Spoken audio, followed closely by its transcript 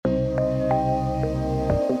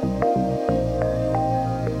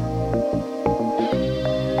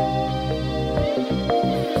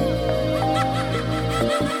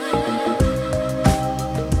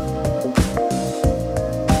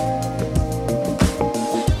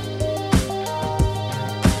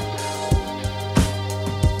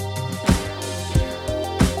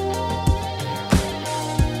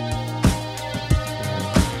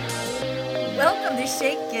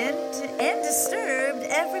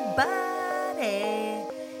everybody.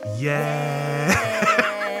 Yeah.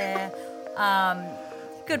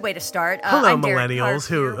 Good way to start. Hello, I'm Derek millennials,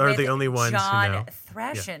 who are the only ones John who know.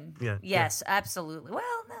 Thrashin. Yeah. Yes, absolutely.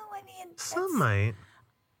 Well, no, I mean... Some might.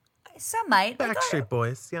 Some might. Backstreet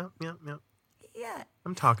Boys. Yeah. Yeah.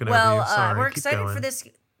 I'm talking over you. Sorry. We're Keep excited going. for this.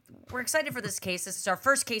 We're excited for this case. This is our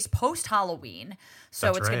first case post-Halloween, so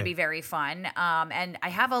That's it's going to right. be very fun. And I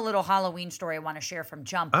have a little Halloween story I want to share from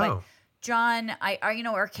Jump. But Oh. John,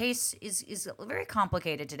 our case is very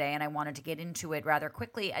complicated today, and I wanted to get into it rather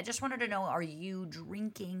quickly. I just wanted to know: are you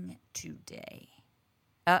drinking today?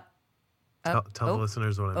 Tell the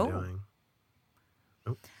listeners what I'm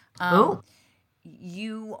doing.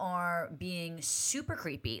 You are being super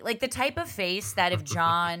creepy. Like the type of face that if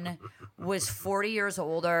John was 40 years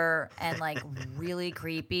older and like really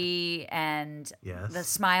creepy and Yes. the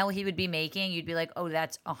smile he would be making, you'd be like, oh,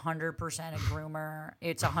 that's 100% a groomer.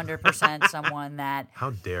 It's 100% someone that How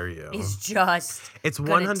dare you? is just It's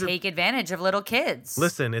going 100 to take advantage of little kids.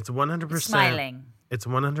 Listen, it's 100%. Smiling. It's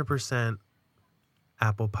 100%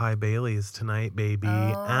 apple pie Baileys tonight, baby.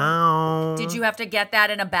 Oh. Ow. Did you have to get that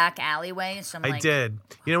in a back alleyway? I did.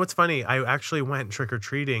 You know what's funny? I actually went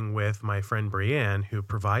trick-or-treating with my friend Brienne, who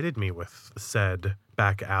provided me with said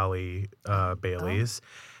back alley Baileys.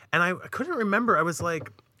 And I couldn't remember.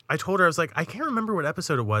 I told her, I can't remember what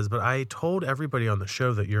episode it was, but I told everybody on the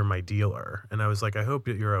show that you're my dealer. And I was like, I hope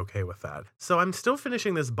that you're okay with that. So I'm still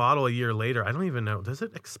finishing this bottle a year later. I don't even know. Does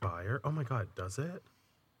it expire? Oh my God, does it?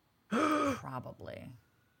 Probably.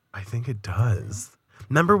 I think it does.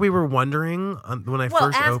 Remember we were wondering when I first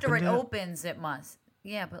opened it? Well, after it opens, it must.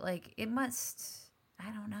 Yeah, but it must.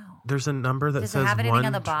 I don't know. There's a number that Does says it have anything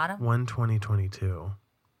on the bottom? 1/20/22.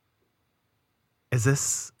 Is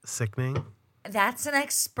this sickening? That's an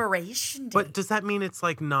expiration date. But does that mean it's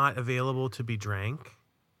not available to be drank?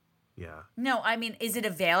 Yeah. No, I mean, is it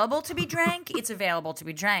available to be drank? It's available to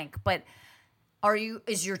be drank, but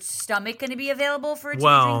is your stomach going to be available for it to be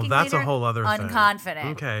drinking that's later? a whole other thing. Unconfident.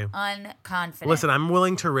 Okay. Unconfident. Listen, I'm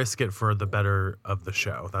willing to risk it for the better of the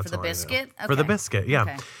show. That's For the all I know. biscuit? For the Okay. biscuit, yeah.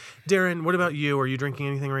 Okay. Darren, what about you? Are you drinking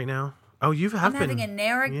anything right now? Oh, you have I'm been. having a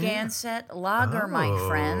Narragansett lager, my Oh,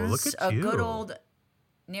 friends. look at a good you. old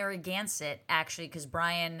Narragansett, actually, because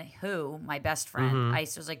Brian, my best friend, Mm-hmm. I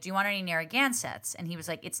was like, do you want any Narragansetts? And he was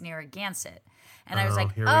like, it's Narragansett. And I was Oh,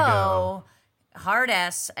 like, here we go. hard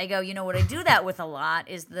ass. I go, you know what I do that with a lot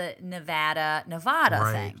is the Nevada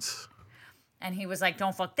thing. And he was like,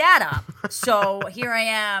 don't fuck that up. So here I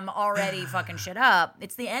am already fucking shit up.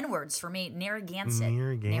 It's the N-words for me. Narragansett.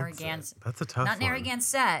 Narragansett. That's a tough Not one.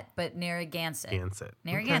 Narragansett, but Narragansett.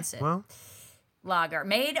 Narragansett. Okay. Well, Lager.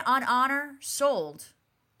 Made on honor, sold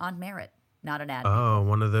on merit. Not an ad.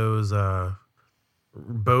 one of those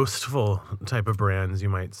boastful type of brands, you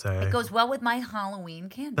might say. It goes well with my Halloween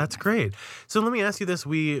candy. That's great. So let me ask you this.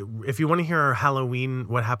 If you want to hear our Halloween,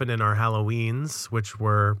 what happened in our Halloweens, which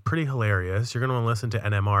were pretty hilarious, you're going to want to listen to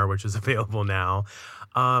NMR, which is available now.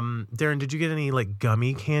 Darren, did you get any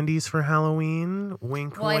gummy candies for Halloween?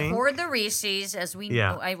 Wink, Well, wink. I hoard the Reese's, as we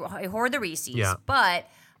know. I hoard the Reese's. Yeah. But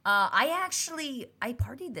I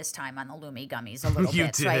partied this time on the Lumi gummies a little You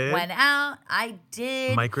bit. So I did? went out. I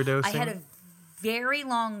did. Microdosing? I had a very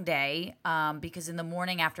long day because in the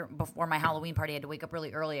morning before my Halloween party, I had to wake up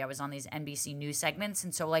really early. I was on these NBC News segments.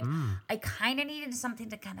 And so I kind of needed something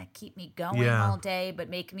to kind of keep me going all day, but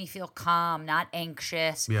make me feel calm, not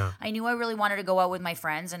anxious. Yeah. I knew I really wanted to go out with my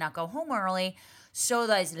friends and not go home early. So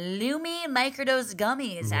those Lumi microdose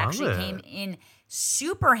gummies actually came in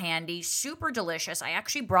super handy, super delicious. I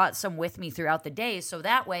actually brought some with me throughout the day, so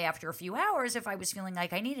that way, after a few hours, if I was feeling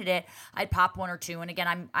like I needed it, I'd pop one or two. And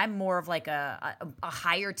again, I'm more of a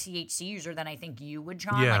higher THC user than I think you would,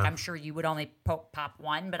 John. Yeah. I'm sure you would only pop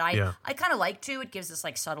one, but I kind of like to. It gives this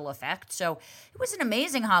subtle effect. So it was an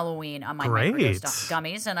amazing Halloween on my microdose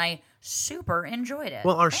gummies, and I super enjoyed it.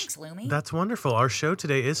 Well, Thanks, Lumi. That's wonderful. Our show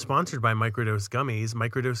today is sponsored by Microdose Gummies.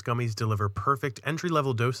 Microdose Gummies deliver perfect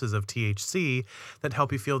entry-level doses of THC that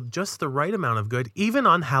help you feel just the right amount of good, even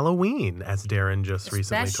on Halloween, as Darren just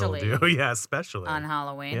recently told you. Yeah, especially. On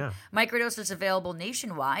Halloween. Yeah. Microdose is available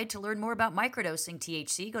nationwide. To learn more about microdosing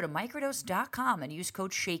THC, go to microdose.com and use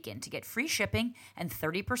code SHAKEN to get free shipping and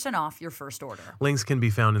 30% off your first order. Links can be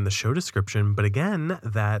found in the show description, but again,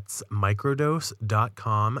 that's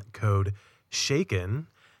microdose.com, code SHAKEN.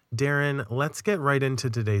 Darren, let's get right into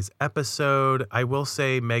today's episode. I will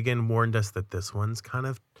say Megan warned us that this one's kind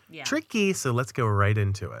of tricky, so let's go right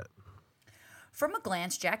into it. From a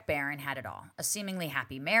glance, Jack Barron had it all: a seemingly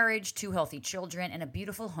happy marriage, 2 healthy children, and a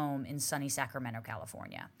beautiful home in sunny Sacramento,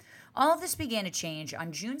 California. All of this began to change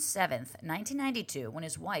on June 7th, 1992, when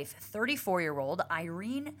his wife, 34-year-old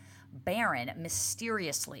Irene Barron,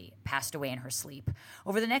 mysteriously passed away in her sleep.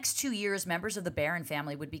 Over the next 2 years, members of the Barron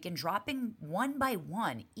family would begin dropping one by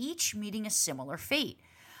one, each meeting a similar fate.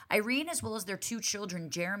 Irene, as well as their 2 children,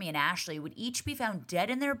 Jeremy and Ashley, would each be found dead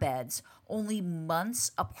in their beds, only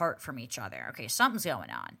months apart from each other. Okay, something's going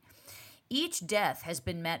on. Each death has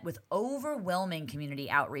been met with overwhelming community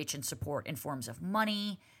outreach and support in forms of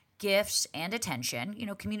money, gifts, and attention.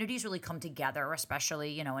 Communities really come together,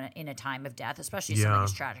 especially, in a time of death, especially something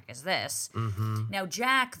as tragic as this. Mm-hmm. Now,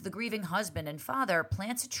 Jack, the grieving husband and father,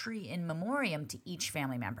 plants a tree in memoriam to each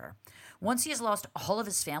family member. Once he has lost all of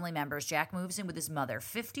his family members, Jack moves in with his mother,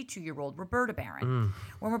 52-year-old Roberta Barron.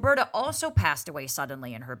 When Roberta also passed away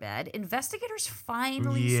suddenly in her bed, investigators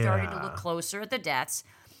finally started to look closer at the deaths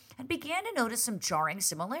and began to notice some jarring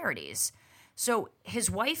similarities. So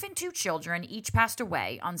his wife and 2 children each passed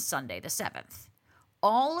away on Sunday the 7th.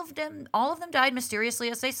 All of them died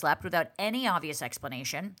mysteriously as they slept without any obvious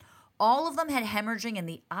explanation. All of them had hemorrhaging in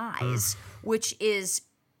the eyes, which is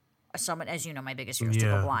someone, as you know, my biggest fear is to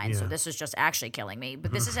go blind. So this is just actually killing me.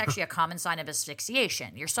 But this is actually a common sign of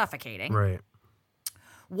asphyxiation. You're suffocating. Right.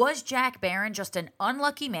 Was Jack Barron just an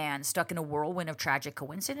unlucky man stuck in a whirlwind of tragic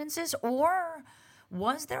coincidences, or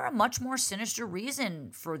was there a much more sinister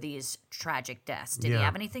reason for these tragic deaths? Did he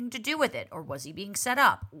have anything to do with it, or was he being set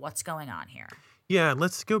up? What's going on here? Yeah,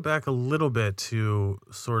 let's go back a little bit to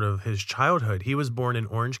sort of his childhood. He was born in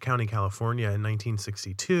Orange County, California in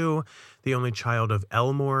 1962, the only child of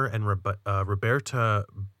Elmore and Roberta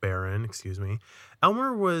Barron,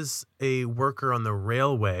 Elmore was a worker on the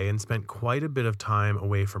railway and spent quite a bit of time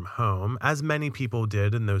away from home, as many people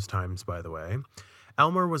did in those times, by the way.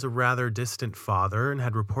 Elmore was a rather distant father and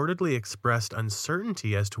had reportedly expressed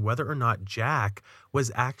uncertainty as to whether or not Jack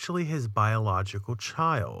was actually his biological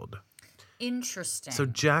child. Interesting. So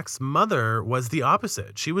Jack's mother was the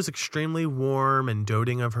opposite. She was extremely warm and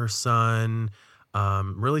doting of her son,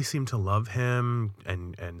 really seemed to love him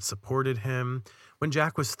and supported him. When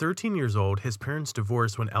Jack was 13 years old, his parents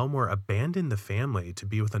divorced when Elmore abandoned the family to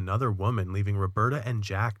be with another woman, leaving Roberta and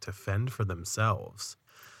Jack to fend for themselves.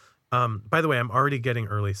 By the way, I'm already getting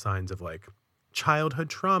early signs of childhood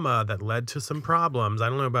trauma that led to some problems. I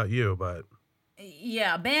don't know about you, but...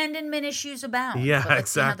 Yeah, abandonment issues abound. Yeah, but let's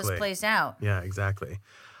exactly. see how this plays out. Yeah, exactly.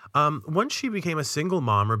 Once she became a single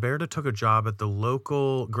mom, Roberta took a job at the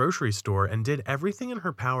local grocery store and did everything in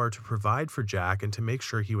her power to provide for Jack and to make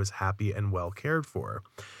sure he was happy and well cared for.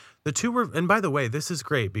 The 2 were, and by the way, this is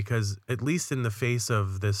great because at least in the face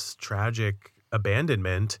of this tragic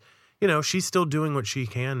abandonment, she's still doing what she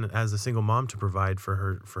can as a single mom to provide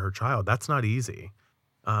for her child. That's not easy.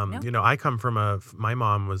 No. I come from my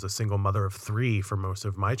mom was a single mother of 3 for most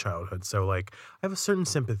of my childhood. So I have a certain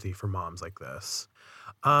sympathy for moms like this.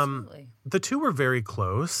 Absolutely. The 2 were very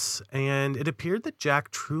close, and it appeared that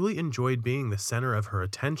Jack truly enjoyed being the center of her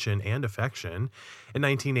attention and affection. In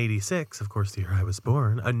 1986, of course, the year I was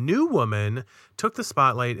born, a new woman took the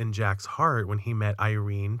spotlight in Jack's heart when he met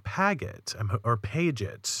Irene Paget, or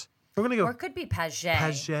Paget. We're going to go. Or it could be Paget.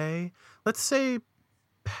 Paget. Let's say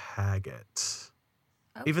Paget.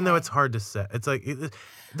 Okay. Even though it's hard to say. It's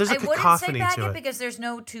there's a cacophony to it. I wouldn't say Paget because there's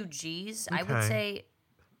no 2 G's. Okay. I would say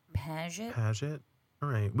Paget. Paget? All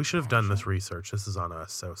right. We should have done this research. This is on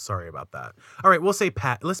us, so sorry about that. All right, we'll say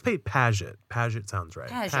let's pay Paget. Paget sounds right.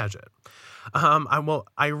 Paget. Well,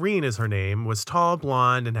 Irene is her name, was tall,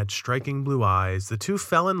 blonde, and had striking blue eyes. The 2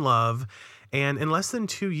 fell in love, and in less than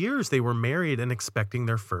 2 years, they were married and expecting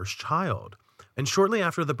their first child. And shortly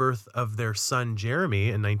after the birth of their son, Jeremy,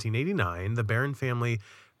 in 1989, the Barron family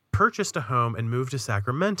purchased a home and moved to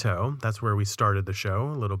Sacramento. That's where we started the show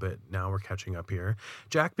a little bit. Now we're catching up here.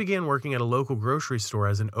 Jack began working at a local grocery store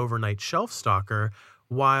as an overnight shelf stalker,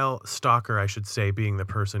 stalker, I should say, being the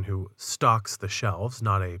person who stalks the shelves,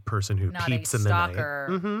 not a person who peeps in the night.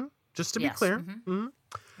 Mm-hmm. Just to be clear. Mm-hmm.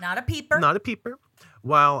 Not a peeper. Not a peeper.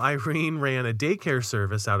 While Irene ran a daycare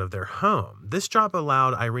service out of their home. This job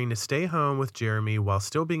allowed Irene to stay home with Jeremy while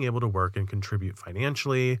still being able to work and contribute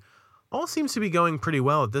financially. All seems to be going pretty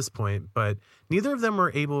well at this point, but neither of them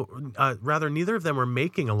were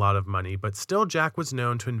making a lot of money, but still Jack was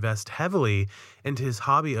known to invest heavily into his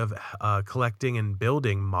hobby of collecting and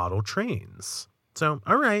building model trains. So,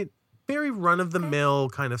 all right, very run-of-the-mill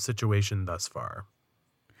kind of situation thus far.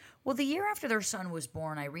 Well, the year after their son was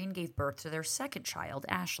born, Irene gave birth to their second child,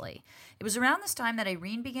 Ashley. It was around this time that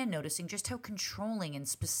Irene began noticing just how controlling and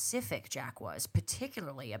specific Jack was,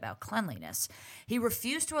 particularly about cleanliness. He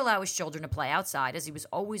refused to allow his children to play outside as he was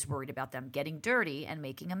always worried about them getting dirty and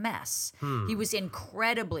making a mess. He was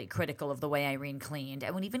incredibly critical of the way Irene cleaned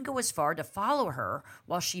and would even go as far to follow her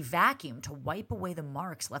while she vacuumed to wipe away the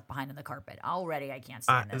marks left behind on the carpet. Already, I can't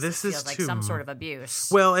stand this. This feels like some sort of abuse.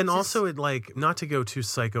 Well, and also it not to go too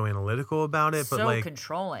psychoanalytical about it, but so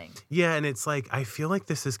controlling. Yeah, and it's I feel like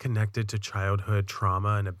this is connected to childhood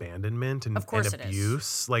trauma and abandonment and, of course and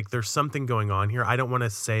abuse. There's something going on here. I don't want to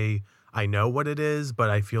say I know what it is, but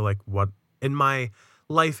I feel like what in my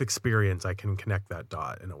life experience I can connect that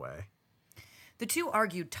dot in a way. The two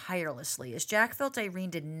argued tirelessly as Jack felt Irene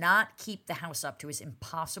did not keep the house up to his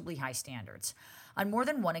impossibly high standards. On more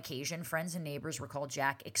than one occasion, friends and neighbors recalled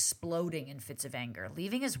Jack exploding in fits of anger,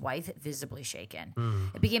 leaving his wife visibly shaken.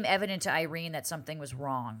 It became evident to Irene that something was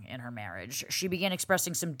wrong in her marriage. She began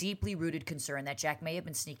expressing some deeply rooted concern that Jack may have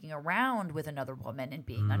been sneaking around with another woman and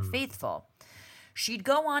being unfaithful. She'd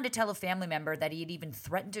go on to tell a family member that he had even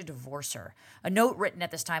threatened to divorce her. A note written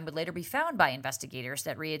at this time would later be found by investigators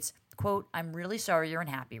that reads, quote, "I'm really sorry you're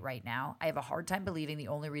unhappy right now. I have a hard time believing the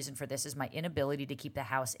only reason for this is my inability to keep the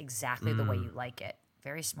house exactly the way you like it."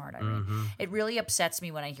 Very smart, Irene. It really upsets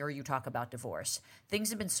me when I hear you talk about divorce. Things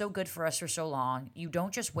have been so good for us for so long. You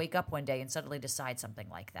don't just wake up one day and suddenly decide something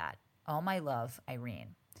like that. All my love,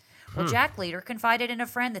 Irene. Well, Jack later confided in a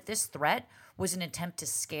friend that this threat was an attempt to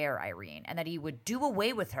scare Irene and that he would do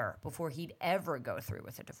away with her before he'd ever go through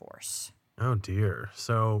with a divorce. Oh, dear.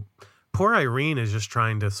 So poor Irene is just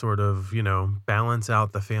trying to sort of, balance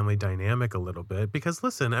out the family dynamic a little bit. Because,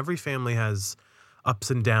 listen, every family has ups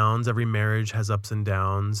and downs. Every marriage has ups and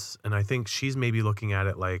downs. And I think she's maybe looking at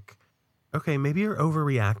it like, okay, maybe you're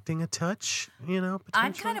overreacting a touch,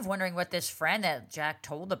 I'm kind of wondering what this friend that Jack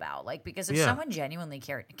told about. Because if someone genuinely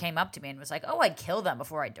came up to me and was like, oh, I'd kill them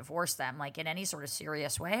before I divorce them, in any sort of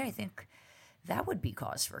serious way, I think that would be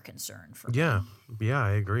cause for concern for me. Yeah,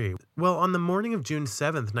 I agree. Well, on the morning of June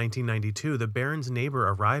 7th, 1992, the Barron's neighbor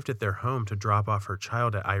arrived at their home to drop off her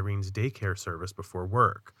child at Irene's daycare service before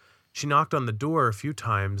work. She knocked on the door a few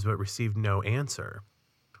times but received no answer.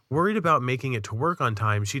 Worried about making it to work on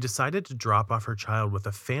time, she decided to drop off her child with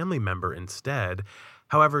a family member instead.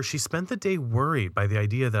 However, she spent the day worried by the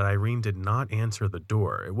idea that Irene did not answer the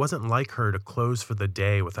door. It wasn't like her to close for the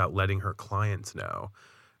day without letting her clients know.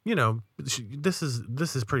 This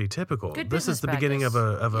is pretty typical. This is the beginning of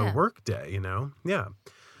a work day, Yeah.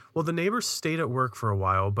 Well, the neighbor stayed at work for a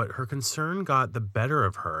while, but her concern got the better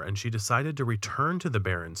of her, and she decided to return to the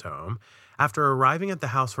Barron's home. After arriving at the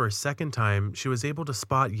house for a second time, she was able to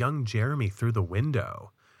spot young Jeremy through the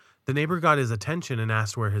window. The neighbor got his attention and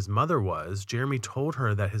asked where his mother was. Jeremy told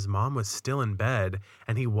her that his mom was still in bed,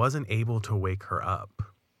 and he wasn't able to wake her up,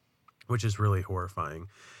 which is really horrifying.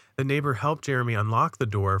 The neighbor helped Jeremy unlock the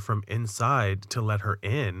door from inside to let her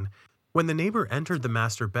in. When the neighbor entered the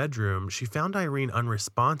master bedroom, she found Irene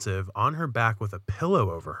unresponsive, on her back with a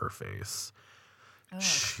pillow over her face.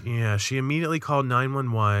 She immediately called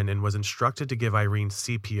 911 and was instructed to give Irene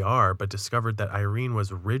CPR, but discovered that Irene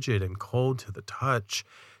was rigid and cold to the touch.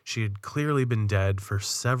 She had clearly been dead for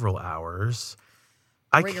several hours.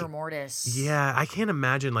 Rigor mortis. Yeah, I can't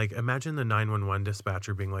imagine, imagine the 911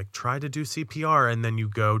 dispatcher being like, try to do CPR, and then you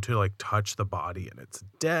go to, touch the body, and it's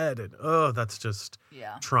dead, and, that's just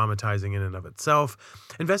traumatizing in and of itself.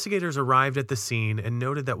 Investigators arrived at the scene and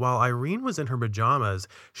noted that while Irene was in her pajamas,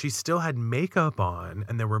 she still had makeup on,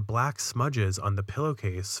 and there were black smudges on the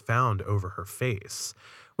pillowcase found over her face,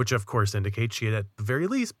 which of course indicates she had at the very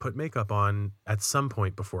least put makeup on at some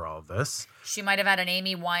point before all of this. She might have had an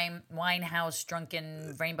Amy Winehouse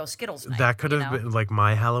drunken Rainbow Skittles night. That could have been like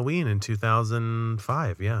my Halloween in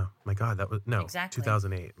 2005. Yeah. My God, that was, exactly.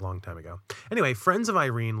 2008, long time ago. Anyway, friends of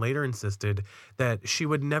Irene later insisted that she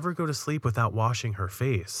would never go to sleep without washing her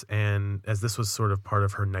face. And as this was sort of part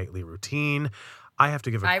of her nightly routine, I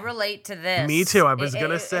relate to this. Me too. I was going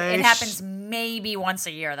to say. It happens maybe once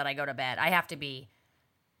a year that I go to bed. I have to be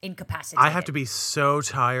incapacitated. I have to be so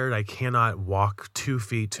tired. I cannot walk 2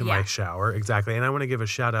 feet to my shower. Exactly. And I want to give a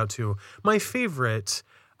shout out to my favorite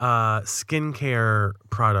skincare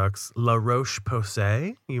products, La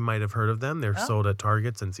Roche-Posay. You might have heard of them. They're sold at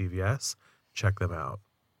Targets and CVS. Check them out.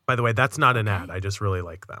 By the way, that's not an ad. I just really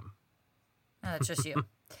like them. No, that's just you.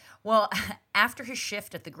 Well, after his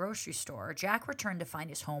shift at the grocery store, Jack returned to find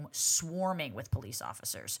his home swarming with police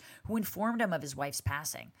officers who informed him of his wife's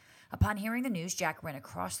passing. Upon hearing the news, Jack ran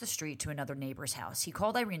across the street to another neighbor's house. He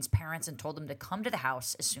called Irene's parents and told them to come to the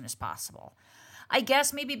house as soon as possible. I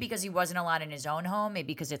guess maybe because he wasn't allowed in his own home,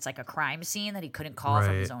 maybe because it's like a crime scene that he couldn't call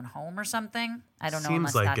from his own home or something. I don't know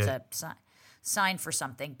Seems unless like that's a sign for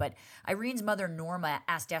something. But Irene's mother, Norma,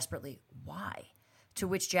 asked desperately, why? To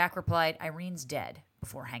which Jack replied, Irene's dead,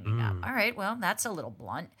 before hanging up. All right, well, that's a little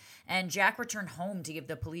blunt. And Jack returned home to give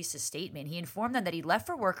the police a statement. He informed them that he left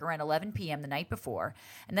for work around 11 p.m. the night before,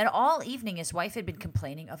 and that all evening his wife had been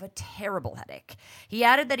complaining of a terrible headache. He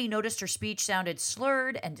added that he noticed her speech sounded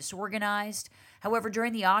slurred and disorganized. However,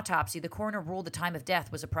 during the autopsy, the coroner ruled the time of death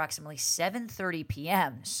was approximately 7:30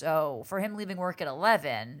 p.m. So for him leaving work at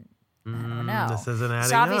 11, I don't know. This isn't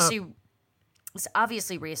adding up. This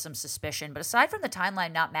obviously raised some suspicion, but aside from the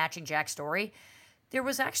timeline not matching Jack's story, there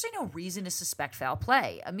was actually no reason to suspect foul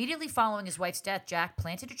play. Immediately following his wife's death, Jack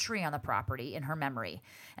planted a tree on the property in her memory,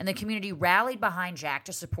 and the community rallied behind Jack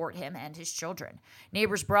to support him and his children.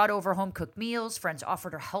 Neighbors brought over home-cooked meals, friends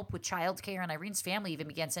offered her help with childcare, and Irene's family even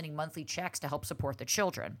began sending monthly checks to help support the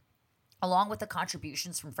children. Along with the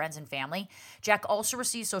contributions from friends and family, Jack also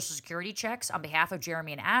received Social Security checks on behalf of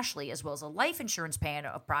Jeremy and Ashley, as well as a life insurance payment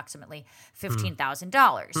of approximately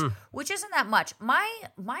 $15,000, which isn't that much. My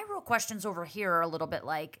real questions over here are a little bit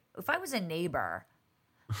like, if I was a neighbor,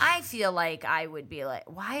 I feel like I would be like,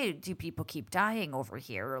 why do people keep dying over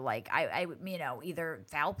here? Or like, I either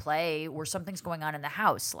foul play or something's going on in the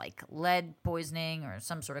house, like lead poisoning or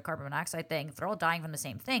some sort of carbon monoxide thing. They're all dying from the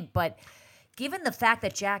same thing, but given the fact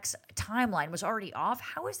that Jack's timeline was already off,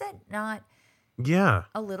 how is that not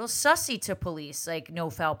a little sussy to police? Like, no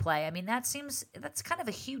foul play. I mean, that's kind of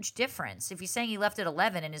a huge difference. If he's saying he left at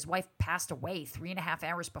 11 and his wife passed away 3.5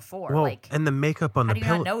 hours before, well, and the makeup on the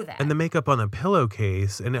pillow, not know that? And the makeup on the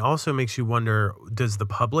pillowcase, and it also makes you wonder: does the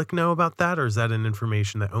public know about that, or is that an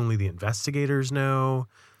information that only the investigators know?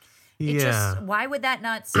 Why would that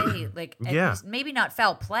not say, like, maybe not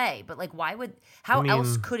foul play, but like, how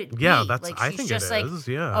else could it be? Yeah, like, I think just it like is,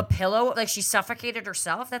 yeah. a pillow, like she suffocated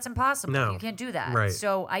herself? That's impossible. No. You can't do that. Right.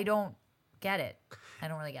 So I don't get it. I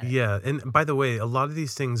don't really get it. Yeah, and by the way, a lot of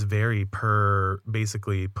these things vary per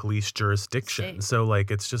basically police jurisdiction. So like,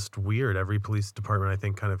 it's just weird. Every police department, I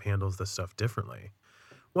think, kind of handles this stuff differently.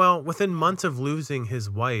 Well, within months of losing his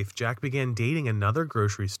wife, Jack began dating another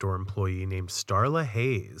grocery store employee named Starla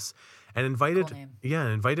Hayes and invited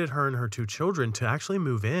her and her 2 children to actually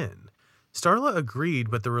move in. Starla agreed,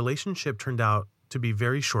 but the relationship turned out to be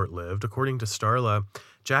very short-lived. According to Starla,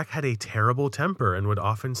 Jack had a terrible temper and would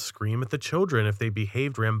often scream at the children if they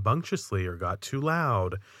behaved rambunctiously or got too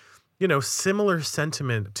loud. You know, similar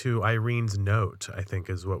sentiment to Irene's note, I think,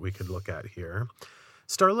 is what we could look at here.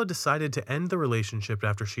 Starla decided to end the relationship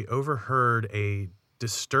after she overheard a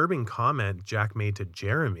disturbing comment Jack made to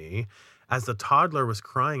Jeremy. As the toddler was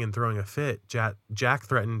crying and throwing a fit, Jack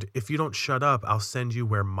threatened, "If you don't shut up, I'll send you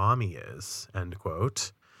where mommy is," end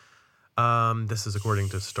quote. This is according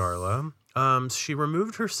to Starla. She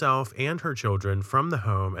removed herself and her children from the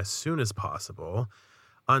home as soon as possible.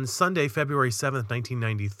 On Sunday, February 7th,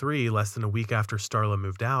 1993, less than a week after Starla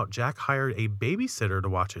moved out, Jack hired a babysitter to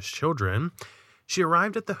watch his children. She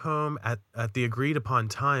arrived at the home at the agreed upon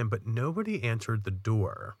time, but nobody answered the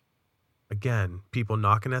door. Again, people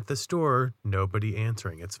knocking at this door, nobody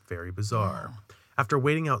answering. It's very bizarre. Yeah. After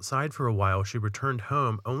waiting outside for a while, she returned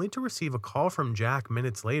home only to receive a call from Jack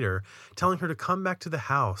minutes later telling her to come back to the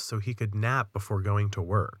house so he could nap before going to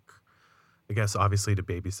work. I guess obviously to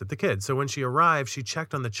babysit the kids. So when she arrived, she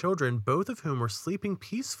checked on the children, both of whom were sleeping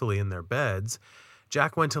peacefully in their beds.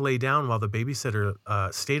 Jack went to lay down while the babysitter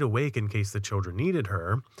stayed awake in case the children needed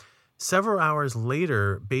her. Several hours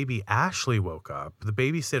later, baby Ashley woke up. The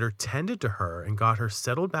babysitter tended to her and got her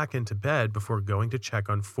settled back into bed before going to check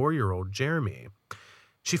on 4-year-old Jeremy.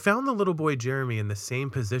 She found the little boy Jeremy in the same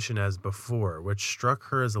position as before, which struck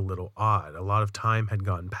her as a little odd. A lot of time had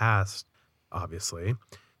gone past, obviously.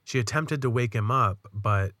 She attempted to wake him up,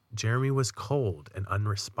 but Jeremy was cold and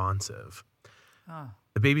unresponsive. Oh.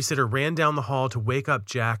 The babysitter ran down the hall to wake up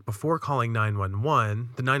Jack before calling 911.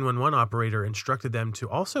 The 911 operator instructed them to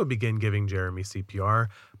also begin giving Jeremy CPR,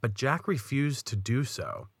 but Jack refused to do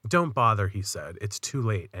so. "Don't bother," he said. "It's too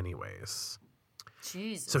late anyways."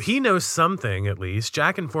 Jesus. So he knows something, at least.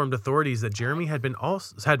 Jack informed authorities that Jeremy had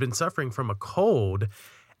been suffering from a cold,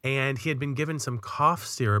 and he had been given some cough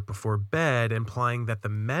syrup before bed, implying that the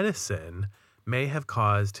medicine may have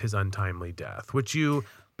caused his untimely death, which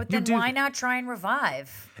But then why not try and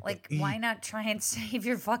revive? Like, why not try and save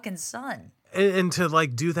your fucking son? And to,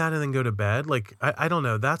 like, do that and then go to bed? Like, I don't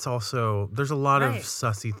know. That's also, there's a lot of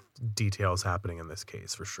sussy details happening in this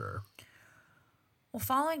case, for sure. Well,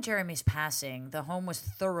 following Jeremy's passing, the home was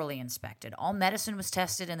thoroughly inspected. All medicine was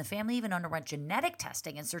tested, and the family even underwent genetic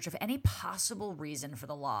testing in search of any possible reason for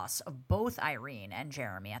the loss of both Irene and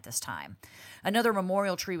Jeremy at this time. Another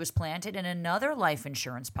memorial tree was planted, and another life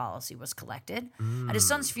insurance policy was collected. At his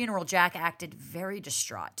son's funeral, Jack acted very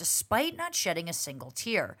distraught, despite not shedding a single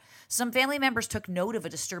tear. Some family members took note of a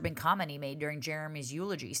disturbing comment he made during Jeremy's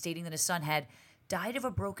eulogy, stating that his son had died of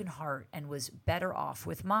a broken heart and was better off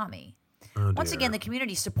with mommy. Once again, the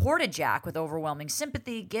community supported Jack with overwhelming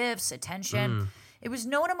sympathy, gifts, attention. It was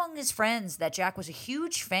known among his friends that Jack was a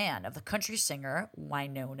huge fan of the country singer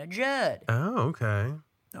Wynonna Judd. Oh, okay.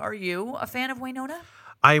 Are you a fan of Wynonna?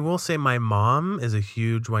 I will say my mom is a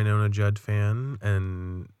huge Wynonna Judd fan,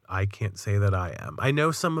 and I can't say that I am. I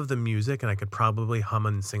know some of the music, and I could probably hum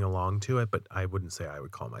and sing along to it, but I wouldn't say I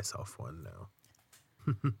would call myself one, no.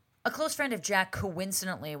 A close friend of Jack,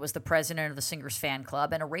 coincidentally, was the president of the singer's fan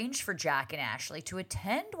club and arranged for Jack and Ashley to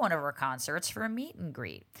attend one of her concerts for a meet and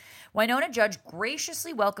greet. Wynonna Judd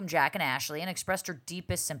graciously welcomed Jack and Ashley and expressed her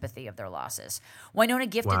deepest sympathy of their losses. Wynonna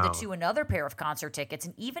gifted the two another pair of concert tickets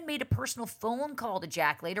and even made a personal phone call to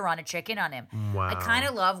Jack later on to check in on him. Wow. I kind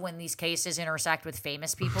of love when these cases intersect with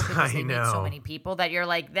famous people because they meet so many people that you're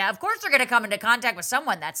like, of course they're going to come into contact with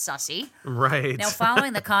someone. That's sussy. Right. Now,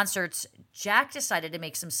 following the concerts, Jack decided to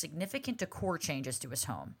make some significant decor changes to his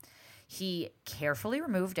home. He carefully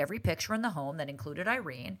removed every picture in the home that included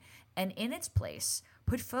Irene, and in its place,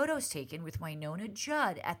 put photos taken with Wynonna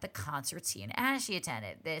Judd at the concerts he and Ashley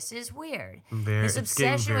attended. This is weird. His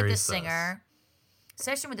obsession with the singer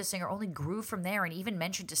only grew from there, and even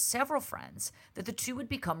mentioned to several friends that the two would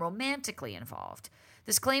become romantically involved.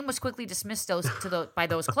 This claim was quickly dismissed by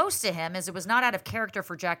those close to him, as it was not out of character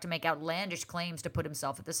for Jack to make outlandish claims to put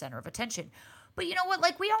himself at the center of attention. But you know what?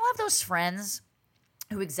 Like, we all have those friends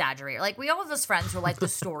who exaggerate. Like, we all have those friends who are like the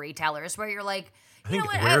storytellers, where you're like, you know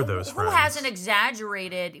what? Who hasn't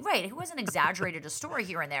exaggerated? Right? Who hasn't exaggerated a story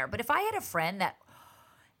here and there? But if I had a friend that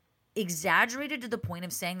exaggerated to the point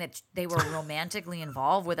of saying that they were romantically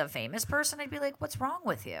involved with a famous person, I'd be like, what's wrong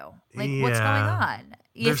with you? Like, what's going on?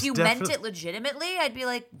 If you meant it legitimately, I'd be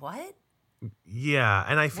like, what? Yeah,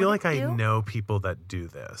 and I feel like I know people that do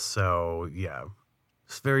this. So, yeah,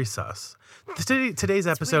 it's very sus. Today's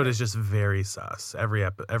episode is just very sus,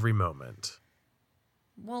 every moment.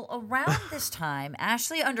 Well, around this time,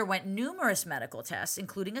 Ashley underwent numerous medical tests,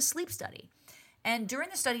 including a sleep study. And during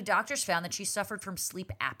the study, doctors found that she suffered from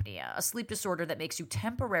sleep apnea, a sleep disorder that makes you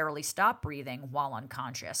temporarily stop breathing while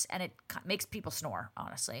unconscious. And it makes people snore,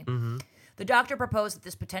 honestly. Mm-hmm. The doctor proposed that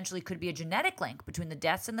this potentially could be a genetic link between the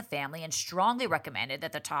deaths in the family, and strongly recommended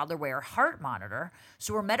that the toddler wear a heart monitor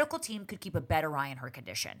so her medical team could keep a better eye on her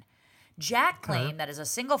condition. Jack claimed that as a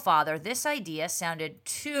single father, this idea sounded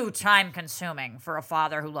too time-consuming for a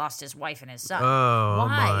father who lost his wife and his son. Oh, why?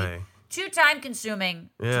 My. Too time-consuming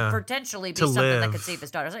to potentially be something that could save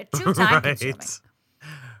his daughter. Like, too time-consuming.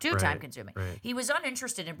 Too time-consuming. Right. He was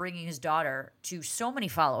uninterested in bringing his daughter to so many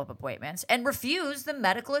follow-up appointments and refused the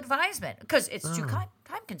medical advisement because it's too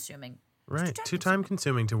time-consuming. Right. Too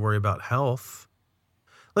time-consuming to worry about health.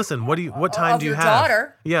 Listen, what time do you have?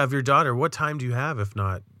 Daughter. Yeah, of your daughter. What time do you have if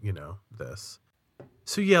not, this?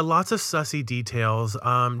 So yeah, lots of sussy details.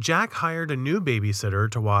 Jack hired a new babysitter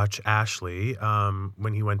to watch Ashley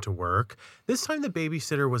when he went to work. This time the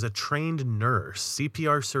babysitter was a trained nurse,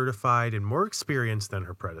 CPR certified, and more experienced than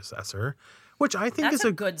her predecessor, which I think is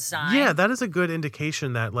a good sign. Yeah, that is a good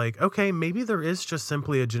indication that, like, okay, maybe there is just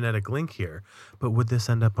simply a genetic link here. But would this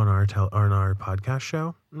end up on our podcast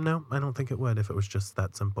show? No, I don't think it would if it was just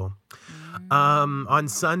that simple. On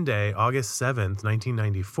Sunday, August 7th,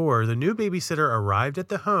 1994, the new babysitter arrived at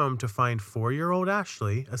the home to find 4-year-old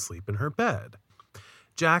Ashley asleep in her bed.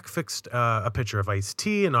 Jack fixed a pitcher of iced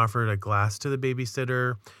tea and offered a glass to the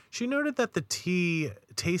babysitter. She noted that the tea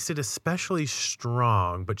tasted especially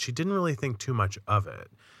strong, but she didn't really think too much of it.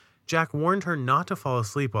 Jack warned her not to fall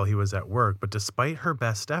asleep while he was at work, but despite her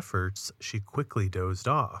best efforts, she quickly dozed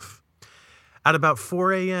off. At about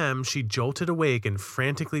 4 a.m., she jolted awake and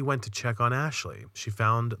frantically went to check on Ashley. She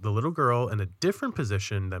found the little girl in a different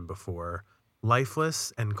position than before,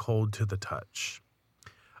 lifeless and cold to the touch.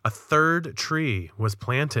 A third tree was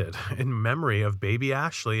planted in memory of baby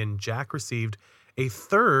Ashley, and Jack received a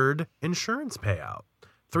third insurance payout.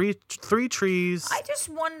 Three trees. I just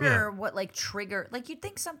wonder what trigger. You'd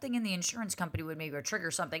think something in the insurance company would maybe trigger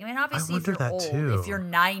something. I mean, obviously, if you're old, if you're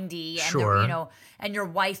 90, and and your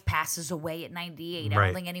wife passes away at 98, I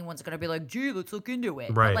don't think anyone's gonna be like, "Gee, let's look into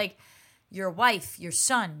it." Right. But your wife, your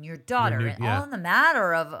son, your daughter, all in the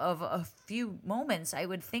matter of a few moments, I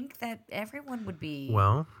would think that everyone would be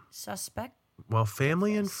suspect. Well,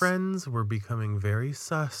 family and friends were becoming very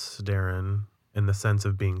sus, Darren, in the sense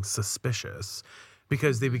of being suspicious,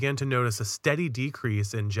 because they began to notice a steady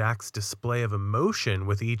decrease in Jack's display of emotion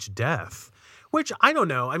with each death. Which, I don't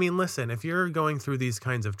know. I mean, listen, if you're going through these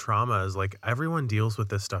kinds of traumas, like, everyone deals with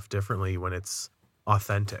this stuff differently when it's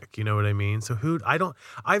authentic. You know what I mean? So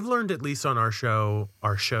I've learned, at least on our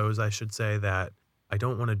shows, I should say, that I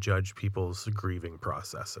don't want to judge people's grieving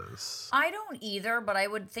processes. I don't either, but I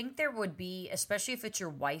would think there would be, especially if it's your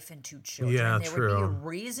wife and 2 children, Yeah, there would be a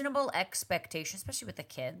reasonable expectation, especially with the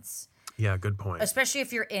kids. Yeah, good point. Especially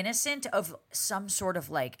if you're innocent of some sort of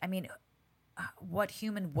like, I mean, what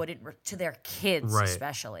human wouldn't to their kids,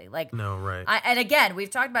 especially like no, right. And again,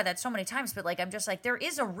 we've talked about that so many times, but like I'm just like there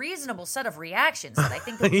is a reasonable set of reactions that I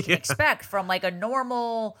think that we can expect from like a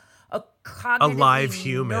normal, a cognitively live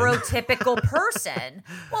human, neurotypical person.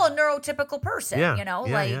 Well, a neurotypical person,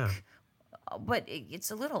 but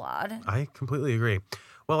it's a little odd. I completely agree.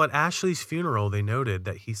 Well, at Ashley's funeral, they noted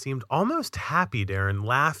that he seemed almost happy, Darren,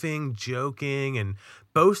 laughing, joking, and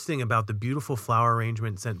boasting about the beautiful flower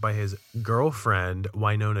arrangement sent by his girlfriend,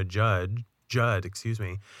 Winona Judd,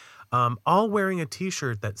 all wearing a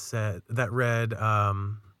T-shirt that read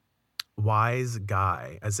 "Wise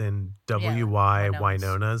Guy," as in W-Y,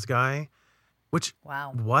 Winona's guy. Which,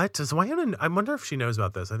 what? Is Winona, I wonder if she knows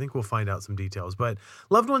about this. I think we'll find out some details. But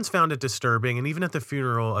loved ones found it disturbing, and even at the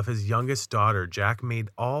funeral of his youngest daughter, Jack made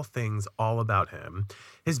all things all about him.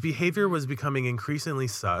 His behavior was becoming increasingly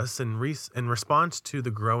sus, and in response to the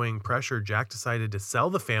growing pressure, Jack decided to sell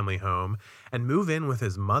the family home and move in with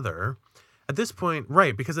his mother. At this point,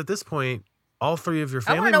 because at this point, all 3 of your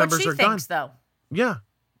family members are gone. Though. Yeah.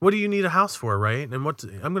 What do you need a house for, right? And I'm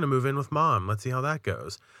going to move in with mom. Let's see how that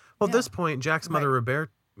goes. Well, at this point, Jack's mother,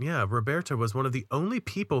 Roberta, was one of the only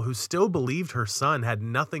people who still believed her son had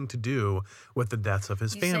nothing to do with the deaths of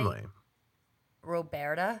his family.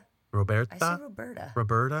 Roberta? Roberta? I say Roberta.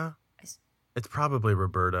 Roberta? It's probably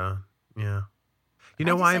Roberta. Yeah. You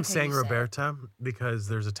know why I'm saying Roberta? Because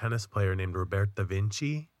there's a tennis player named Roberta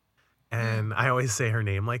Vinci, and I always say her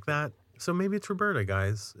name like that. So maybe it's Roberta,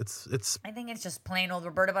 guys. It's. I think it's just plain old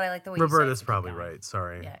Roberta, but I like the way Roberta's you say it. probably right.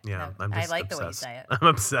 Sorry. Yeah. I'm just I like obsessed. the way you say it. I'm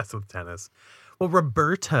obsessed with tennis. Well,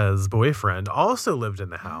 Roberta's boyfriend also lived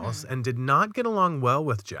in the house and did not get along well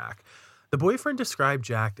with Jack. The boyfriend described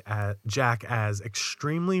Jack as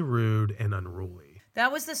extremely rude and unruly.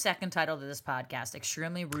 That was the second title to this podcast,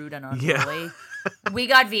 Extremely Rude and Unruly. We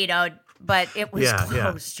got vetoed, but it was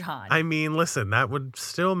close, John. I mean, listen, that would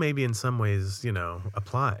still maybe in some ways,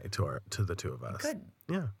 apply to the 2 of us. It could.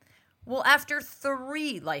 Yeah. Well, after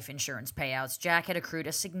 3 life insurance payouts, Jack had accrued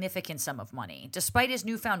a significant sum of money. Despite his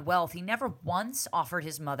newfound wealth, he never once offered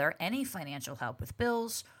his mother any financial help with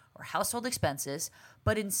bills or household expenses,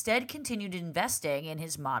 but instead continued investing in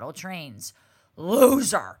his model trains.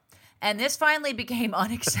 Loser! And this finally became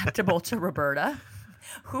unacceptable to Roberta,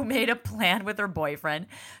 who made a plan with her boyfriend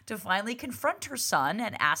to finally confront her son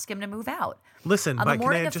and ask him to move out. Listen, but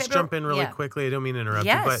can I just jump in really quickly? I don't mean to interrupt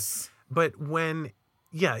you, but when,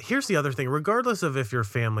 here's the other thing. Regardless of if your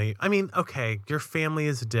family, your family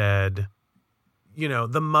is dead.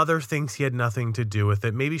 The mother thinks he had nothing to do with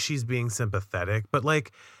it. Maybe she's being sympathetic, but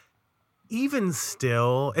even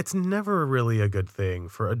still, it's never really a good thing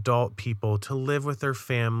for adult people to live with their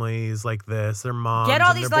families like this, their moms, get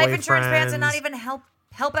all these life boyfriends. Insurance plans and not even help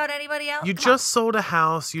out anybody else. You just sold a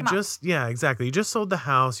house. Exactly. You just sold the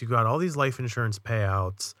house. You got all these life insurance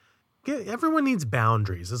payouts. Everyone needs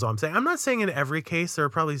boundaries, is all I'm saying. I'm not saying in every case. There are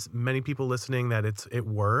probably many people listening that it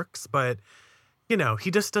works, but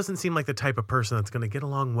he just doesn't seem like the type of person that's going to get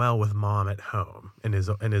along well with mom at home in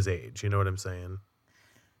his age. You know what I'm saying?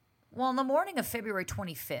 Well, on the morning of February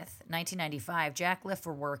 25th, 1995, Jack left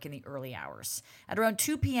for work in the early hours. At around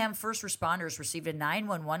 2 p.m., first responders received a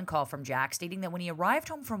 911 call from Jack stating that when he arrived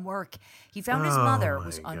home from work, he found his mother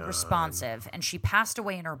was unresponsive and she passed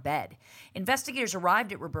away in her bed. Investigators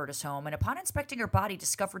arrived at Roberta's home and upon inspecting her body,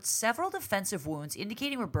 discovered several defensive wounds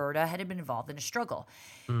indicating Roberta had been involved in a struggle.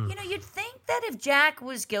 You'd think that if Jack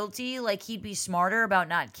was guilty, he'd be smarter about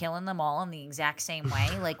not killing them all in the exact same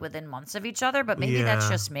way, within months of each other, but maybe that's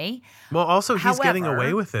just me. Well, also, he's getting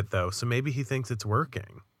away with it, though, so maybe he thinks it's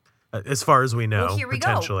working, as far as we know,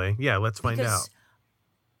 potentially. Yeah, let's find out.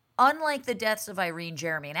 Unlike the deaths of Irene,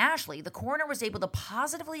 Jeremy, and Ashley, the coroner was able to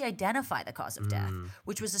positively identify the cause of death,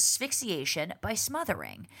 which was asphyxiation by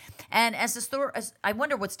smothering. And as I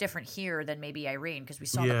wonder what's different here than maybe Irene, because we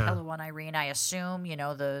saw the pillow on Irene, I assume,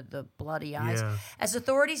 the bloody eyes. Yeah. As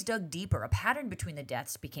authorities dug deeper, a pattern between the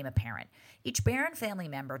deaths became apparent. Each Barron family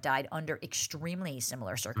member died under extremely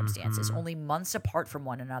similar circumstances, only months apart from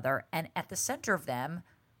one another, and at the center of them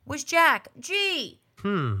was Jack. Gee.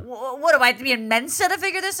 What do I have to be in Mensa to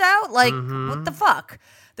figure this out? Like, what the fuck?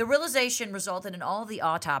 The realization resulted in all of the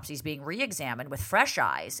autopsies being re-examined with fresh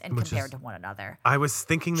eyes and compared to one another. I was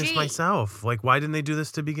thinking this myself. Like, why didn't they do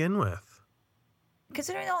this to begin with?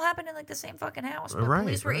 Considering it all happened in like the same fucking house, but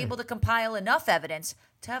police were able to compile enough evidence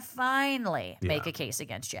to finally make a case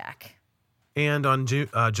against Jack. And on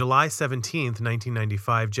July 17th,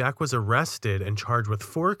 1995, Jack was arrested and charged with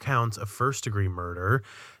 4 counts of first-degree murder.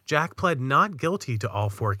 Jack pled not guilty to all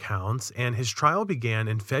 4 counts, and his trial began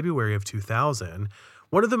in February of 2000.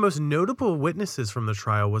 One of the most notable witnesses from the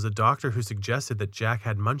trial was a doctor who suggested that Jack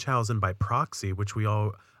had Munchausen by proxy, which we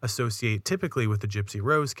all associate typically with the Gypsy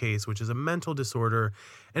Rose case, which is a mental disorder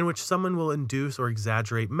in which someone will induce or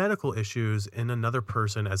exaggerate medical issues in another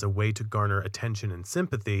person as a way to garner attention and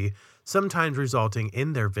sympathy, sometimes resulting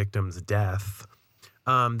in their victim's death.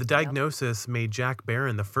 The diagnosis made Jack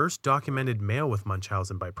Barron the first documented male with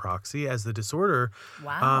Munchausen by proxy, as the disorder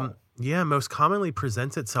most commonly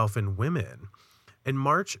presents itself in women. On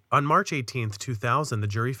March 18th, 2000, the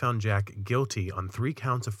jury found Jack guilty on 3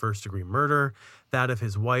 counts of first-degree murder, that of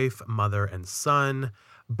his wife, mother, and son,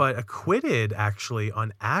 but acquitted, actually,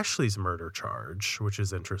 on Ashley's murder charge, which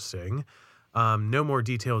is interesting. No more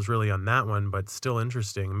details really on that one, but still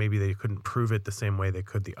interesting. Maybe they couldn't prove it the same way they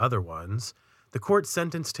could the other ones. The court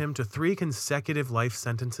sentenced him to 3 consecutive life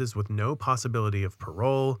sentences with no possibility of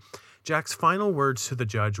parole. Jack's final words to the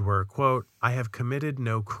judge were, quote, "I have committed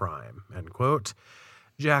no crime," end quote.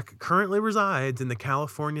 Jack currently resides in the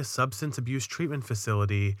California Substance Abuse Treatment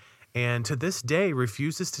Facility and to this day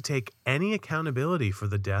refuses to take any accountability for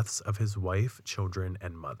the deaths of his wife, children,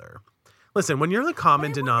 and mother. Listen, when you're the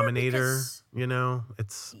common denominator,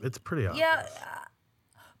 it's pretty obvious. Yeah,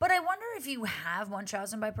 but I wonder if you have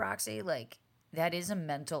Munchausen by proxy, like, that is a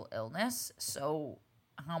mental illness, so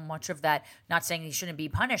how much of that, not saying he shouldn't be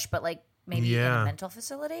punished, but like maybe in a mental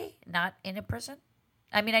facility, not in a prison?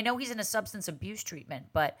 I mean, I know he's in a substance abuse treatment,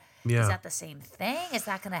 but is that the same thing? Is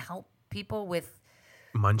that going to help people with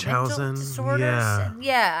Munchausen mental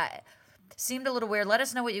disorders? Seemed a little weird. Let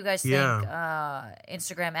us know what you guys think.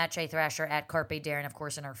 Instagram at Jay Thrasher, at Carpe Darren, of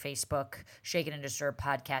course, in our Facebook, Shaken and Disturbed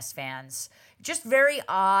podcast fans. Just very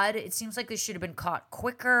odd. It seems like this should have been caught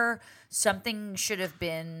quicker. Something should have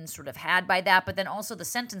been sort of had by that. But then also the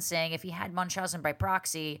sentencing, if he had Munchausen by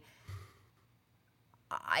proxy,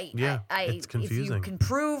 it's confusing. If you can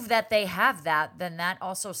prove that they have that, then that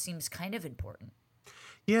also seems kind of important.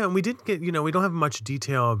 Yeah, and we didn't get, we don't have much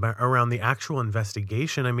detail around the actual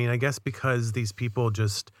investigation. I mean, I guess because these people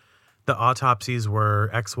the autopsies were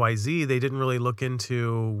XYZ, they didn't really look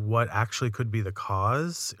into what actually could be the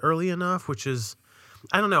cause early enough, which is,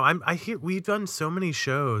 I don't know. I hear we've done so many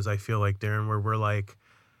shows, I feel like, Darren, where we're like,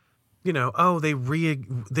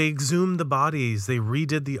 they exhumed the bodies, they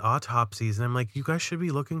redid the autopsies. And I'm like, you guys should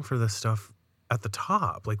be looking for this stuff at the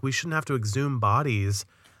top. Like, we shouldn't have to exhume bodies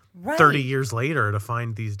 30 years later to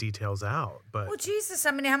find these details out. But well, Jesus,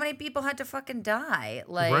 I mean, how many people had to fucking die?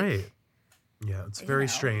 Like, right. Yeah, it's very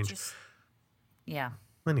strange. Yeah.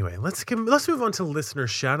 Anyway, let's move on to listener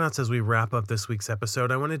shout-outs as we wrap up this week's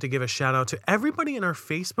episode. I wanted to give a shout-out to everybody in our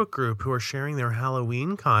Facebook group who are sharing their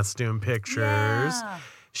Halloween costume pictures. Yeah.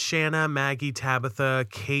 Shanna, Maggie, Tabitha,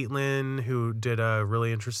 Caitlin, who did a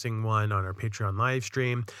really interesting one on our Patreon live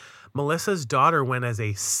stream. Melissa's daughter went as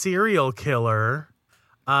a serial killer.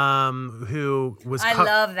 Who was I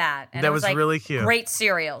love that. And that was like, really cute. Great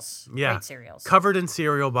cereals. Yeah. Great cereals. Covered in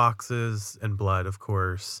cereal boxes and blood, of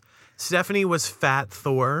course. Stephanie was Fat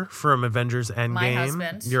Thor from Avengers Endgame. My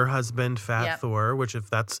husband. Your husband, Fat Thor, which I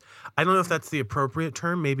don't know if that's the appropriate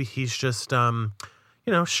term. Maybe he's just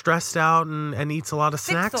stressed out and eats a lot of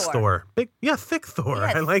snacks. Thor. Thick Thor.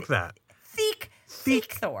 Yeah, I like that. Thick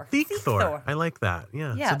Thor. Thick Thor. I like that.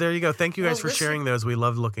 Yeah. So there you go. Thank you guys for sharing those. We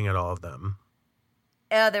loved looking at all of them.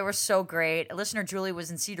 They were so great. Listener Julie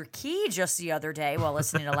was in Cedar Key just the other day while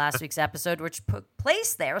listening to last week's episode, which took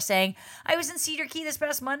place there, saying, I was in Cedar Key this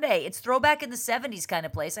past Monday. It's throwback in the 70s kind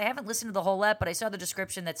of place. I haven't listened to the whole ep, but I saw the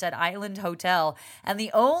description that said Island Hotel, and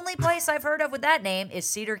the only place I've heard of with that name is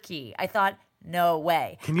Cedar Key. I thought, no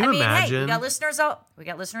way. Can you imagine? Hey, we got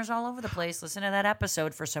listeners all over the place. Listen to that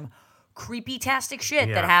episode for some creepy-tastic shit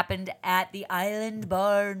that happened at the Island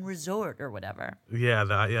Barn Resort or whatever. Yeah,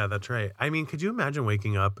 that's right. I mean, could you imagine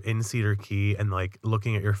waking up in Cedar Key and like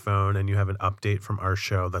looking at your phone and you have an update from our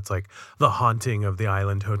show that's like the haunting of the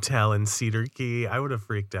Island Hotel in Cedar Key? I would have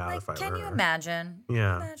freaked out if I were. Can you imagine? Yeah.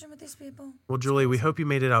 Can you imagine with these people? Well, Julie, we hope you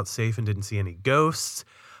made it out safe and didn't see any ghosts.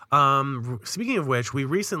 Speaking of which,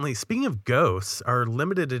 speaking of ghosts, our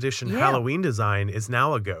limited edition Halloween design is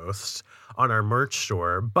now a ghost. on our merch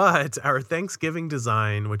store. But our Thanksgiving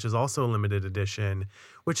design, which is also a limited edition,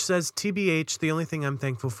 which says TBH, the only thing I'm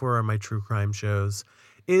thankful for are my true crime shows,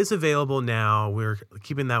 is available now. We're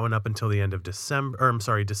keeping that one up until the end of December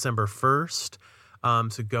 1st.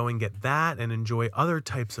 So go and get that and enjoy other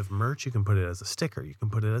types of merch. You can put it as a sticker. You can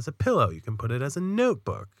put it as a pillow. You can put it as a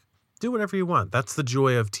notebook. Do whatever you want. That's the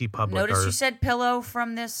joy of TeePublic. Notice you said pillow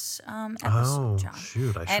from this episode, John.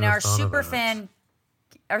 Shoot, I should And have our thought of super that. fan,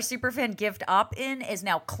 our super fan gift opt-in is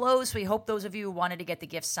now closed. We hope those of you who wanted to get the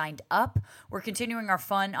gift signed up. We're continuing our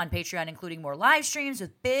fun on Patreon, including more live streams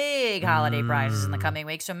with big holiday prizes in the coming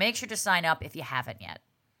weeks. So make sure to sign up if you haven't yet.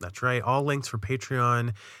 That's right. All links for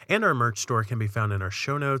Patreon and our merch store can be found in our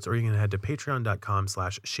show notes, or you can head to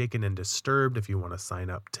patreon.com/shakenanddisturbed if you want to sign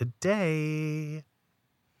up today.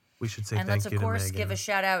 We should say And thank let's, you of to course, Megan. give a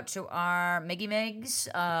shout out to our Miggy Megs,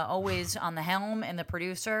 always on the helm, and the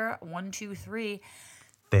producer. 1, 2, 3.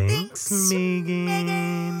 Thanks,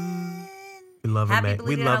 Megan. We love Happy we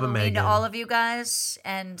belated love a Halloween Megan. to all of you guys,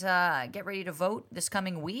 and get ready to vote this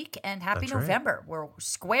coming week. And happy That's right. November. We're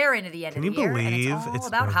square into the end Can of you the year, and believe it's all it's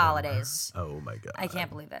about November? holidays. Oh my god! I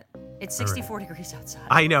can't believe it. It's 64 degrees outside.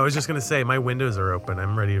 I know. I was just gonna say my windows are open.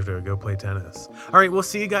 I'm ready to go play tennis. All right, we'll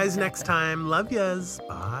see you guys next time. Love yas.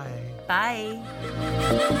 Bye. Bye.